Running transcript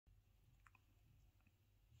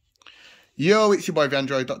Yo, it's your boy the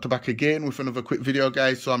Android Doctor back again with another quick video,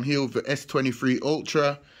 guys. So I'm here with the S23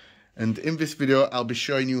 Ultra, and in this video I'll be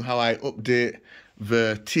showing you how I update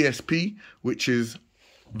the TSP, which is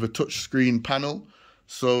the touchscreen panel.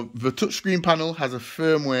 So the touchscreen panel has a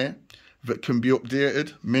firmware that can be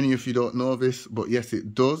updated. Many of you don't know this, but yes,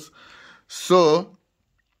 it does. So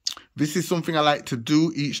this is something I like to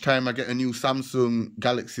do each time I get a new Samsung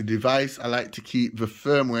Galaxy device. I like to keep the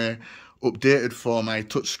firmware updated for my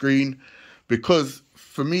touchscreen, because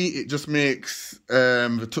for me it just makes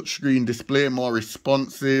the touchscreen display more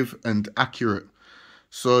responsive and accurate.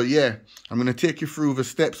 So yeah, I'm going to take you through the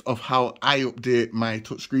steps of how I update my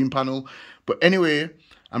touchscreen panel. But anyway,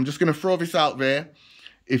 I'm just going to throw this out there.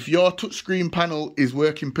 If your touchscreen panel is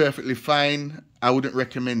working perfectly fine, I wouldn't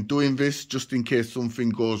recommend doing this, just in case something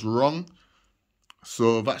goes wrong.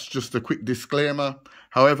 So that's just a quick disclaimer.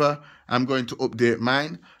 However, I'm going to update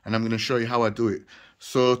mine and I'm going to show you how I do it.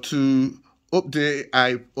 So to update,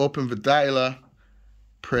 I open the dialer,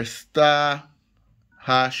 press star,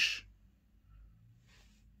 hash,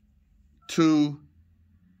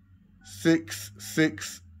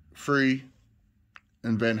 2663,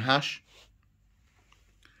 and then hash.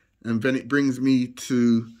 And then it brings me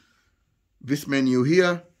to this menu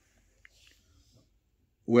here,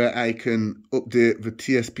 where I can update the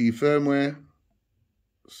TSP firmware.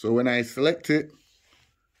 So when I select it,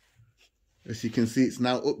 as you can see, it's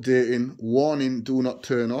now updating. Warning, do not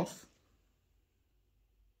turn off.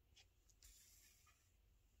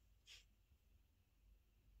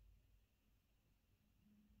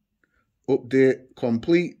 Update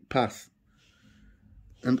complete, pass.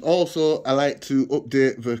 And also I like to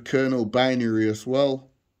update the kernel binary as well.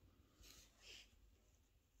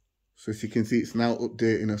 So as you can see, it's now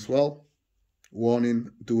updating as well. Warning,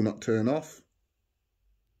 do not turn off.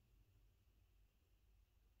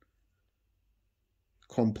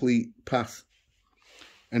 Complete, pass.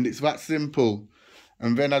 And it's that simple.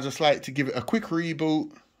 And then I just like to give it a quick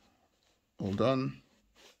reboot. Hold on.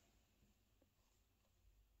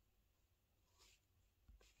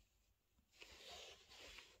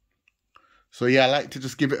 So yeah, I like to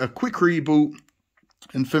just give it a quick reboot.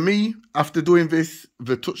 And for me, after doing this,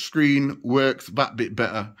 the touchscreen works that bit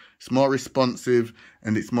better. It's more responsive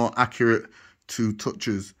and it's more accurate to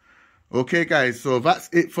touches. Okay guys, so that's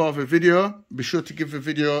it for the video. Be sure to give the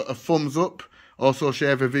video a thumbs up. Also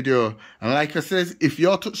share the video. And like I said, if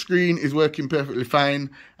your touchscreen is working perfectly fine,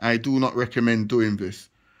 I do not recommend doing this.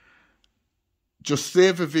 Just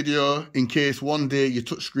save the video in case one day your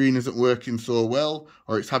touchscreen isn't working so well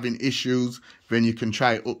or it's having issues, then you can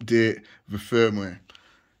try update the firmware.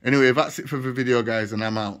 Anyway, that's it for the video, guys, and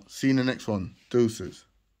I'm out. See you in the next one. Deuces.